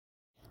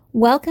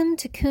Welcome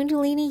to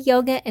Kundalini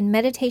Yoga and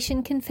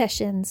Meditation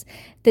Confessions,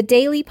 the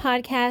daily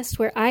podcast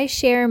where I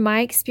share my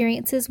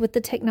experiences with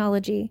the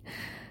technology.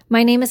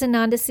 My name is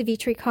Ananda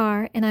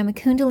Savitrikar, and I'm a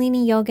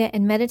Kundalini Yoga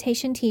and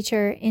Meditation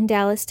teacher in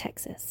Dallas,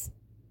 Texas.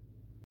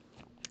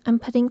 I'm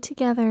putting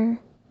together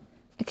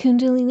a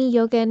Kundalini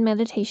Yoga and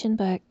Meditation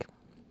book,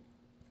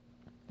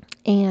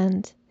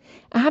 and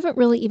I haven't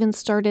really even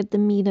started the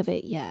meat of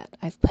it yet.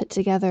 I've put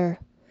together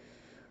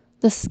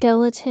the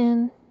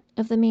skeleton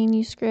of the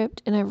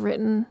manuscript, and I've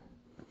written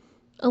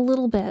a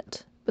little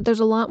bit, but there's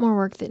a lot more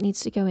work that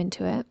needs to go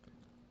into it.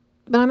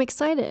 But I'm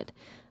excited.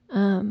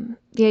 The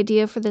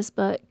idea for this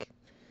book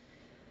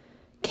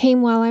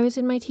came while I was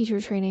in my teacher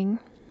training,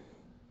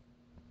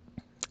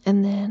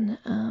 and then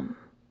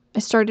I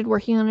started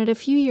working on it a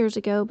few years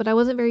ago, but I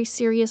wasn't very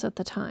serious at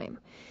the time.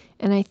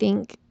 And I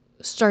think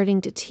starting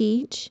to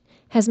teach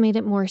has made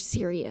it more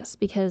serious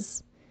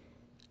because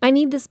I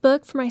need this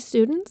book for my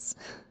students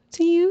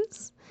to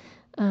use.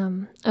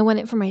 I want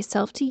it for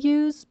myself to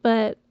use,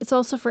 but it's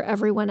also for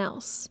everyone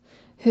else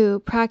who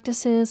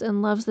practices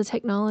and loves the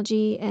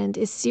technology and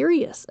is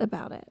serious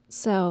about it.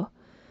 So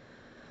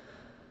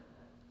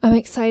I'm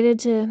excited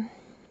to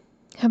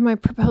have my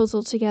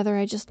proposal together.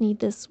 I just need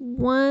this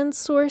one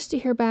source to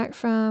hear back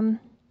from.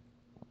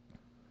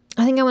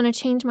 I think I want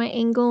to change my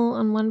angle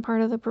on one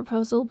part of the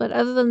proposal, but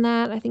other than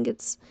that, I think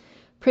it's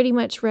pretty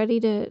much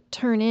ready to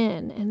turn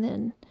in, and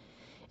then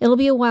it'll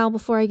be a while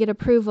before I get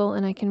approval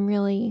and I can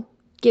really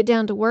get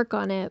down to work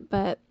on it,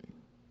 but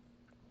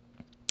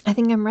I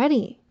think I'm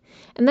ready.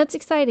 And that's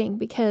exciting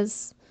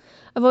because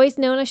I've always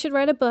known I should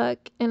write a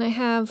book, and I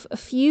have a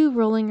few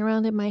rolling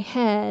around in my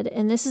head,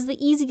 and this is the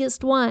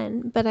easiest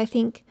one, but I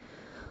think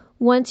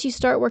once you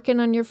start working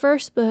on your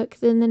first book,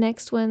 then the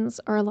next ones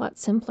are a lot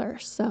simpler.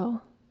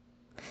 So,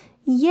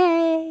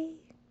 yay!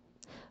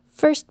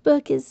 First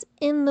book is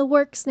in the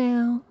works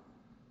now.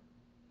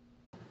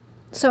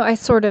 So I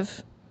sort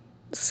of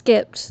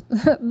skipped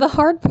the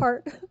hard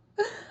part.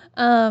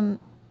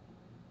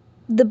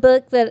 The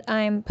book that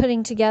I'm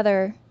putting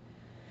together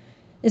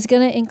is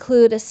going to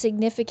include a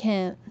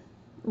significant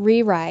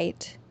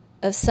rewrite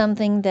of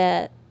something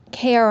that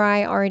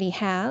KRI already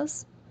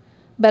has,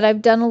 but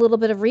I've done a little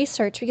bit of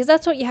research because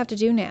that's what you have to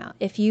do now.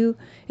 If you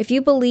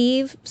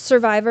believe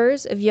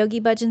survivors of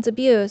Yogi Bhajan's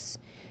abuse,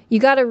 you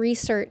got to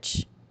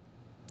research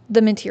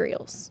the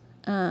materials.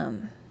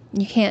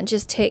 You can't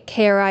just take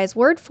KRI's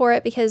word for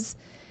it because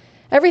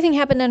everything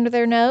happened under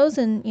their nose,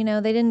 and,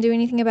 they didn't do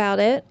anything about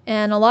it.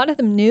 And a lot of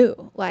them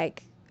knew,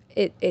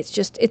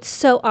 it's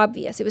so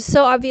obvious. It was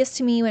so obvious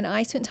to me when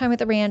I spent time at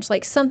the ranch,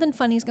 something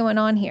funny's going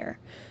on here.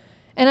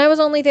 And I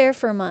was only there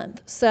for a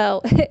month.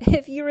 So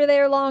if you were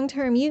there long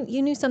term, you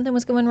knew something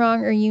was going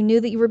wrong, or you knew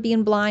that you were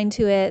being blind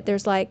to it.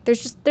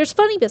 There's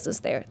funny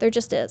business there. There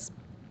just is.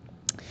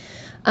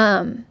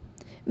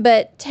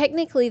 But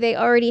technically they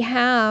already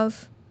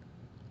have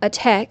a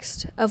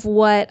text of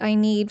what I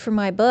need for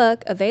my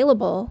book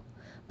available.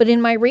 But in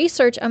my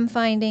research, I'm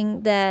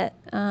finding that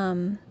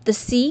the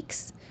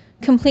Sikhs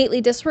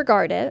completely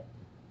disregard it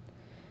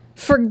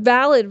for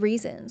valid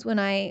reasons. When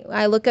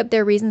I look up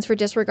their reasons for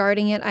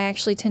disregarding it, I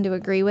actually tend to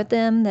agree with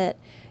them that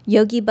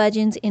Yogi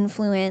Bhajan's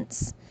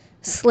influence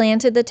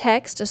slanted the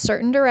text a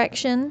certain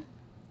direction,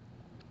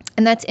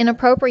 and that's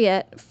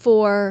inappropriate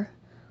for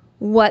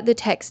what the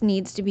text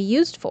needs to be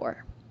used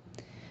for.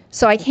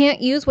 So I can't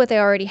use what they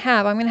already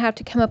have. I'm going to have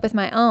to come up with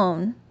my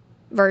own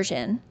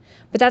version,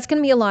 but that's going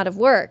to be a lot of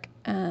work.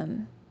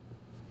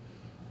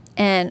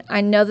 And I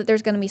know that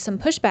there's going to be some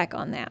pushback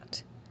on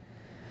that.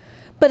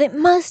 But it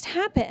must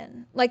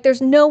happen.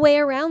 There's no way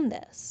around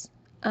this.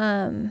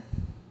 So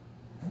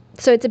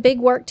it's a big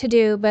work to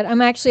do, but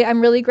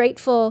I'm really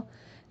grateful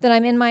that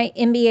I'm in my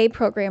MBA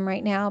program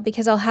right now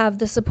because I'll have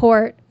the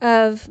support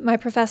of my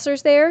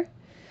professors there.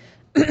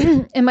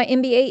 And my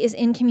MBA is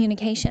in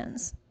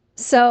communications.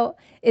 So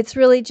it's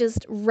really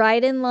just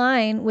right in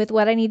line with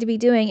what I need to be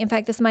doing. In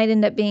fact, this might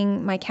end up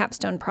being my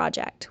capstone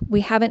project. We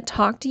haven't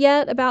talked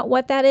yet about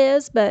what that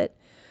is, but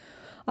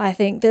I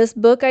think this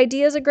book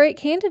idea is a great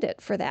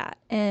candidate for that.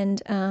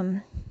 And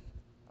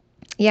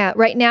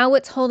right now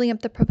what's holding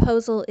up the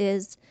proposal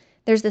is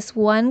there's this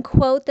one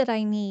quote that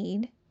I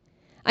need.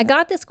 I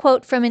got this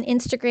quote from an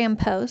Instagram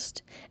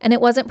post, and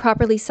it wasn't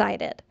properly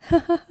cited.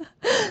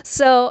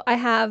 So I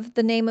have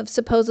the name of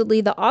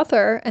supposedly the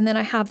author, and then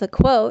I have the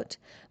quote,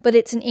 but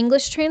it's an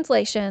English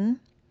translation,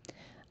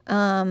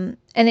 and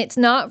it's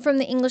not from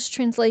the English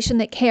translation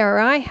that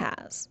KRI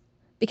has,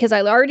 because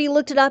I already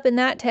looked it up in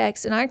that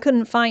text, and I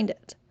couldn't find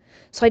it.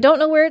 So I don't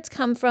know where it's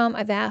come from.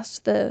 I've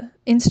asked the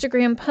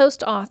Instagram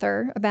post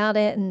author about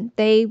it, and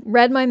they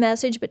read my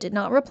message but did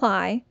not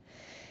reply.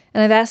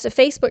 And I've asked a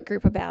Facebook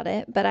group about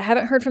it, but I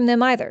haven't heard from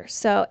them either.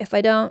 So if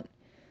I don't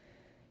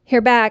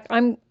hear back,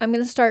 I'm going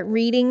to start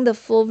reading the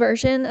full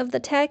version of the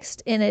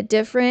text in a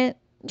different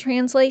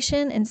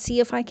translation and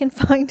see if I can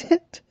find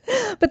it.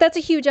 But that's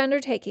a huge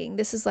undertaking.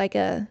 This is I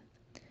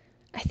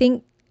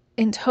think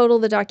in total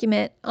the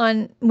document,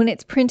 when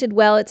it's printed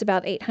well, it's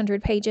about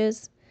 800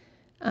 pages.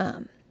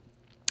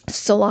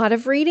 It's a lot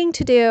of reading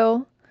to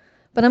do,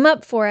 but I'm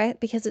up for it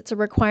because it's a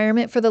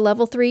requirement for the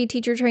level 3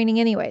 teacher training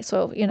anyway.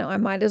 So, I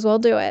might as well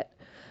do it.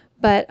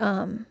 But,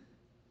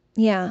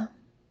 yeah,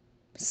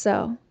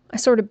 so I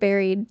sort of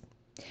buried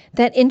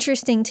that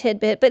interesting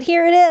tidbit, but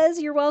here it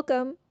is. You're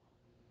welcome.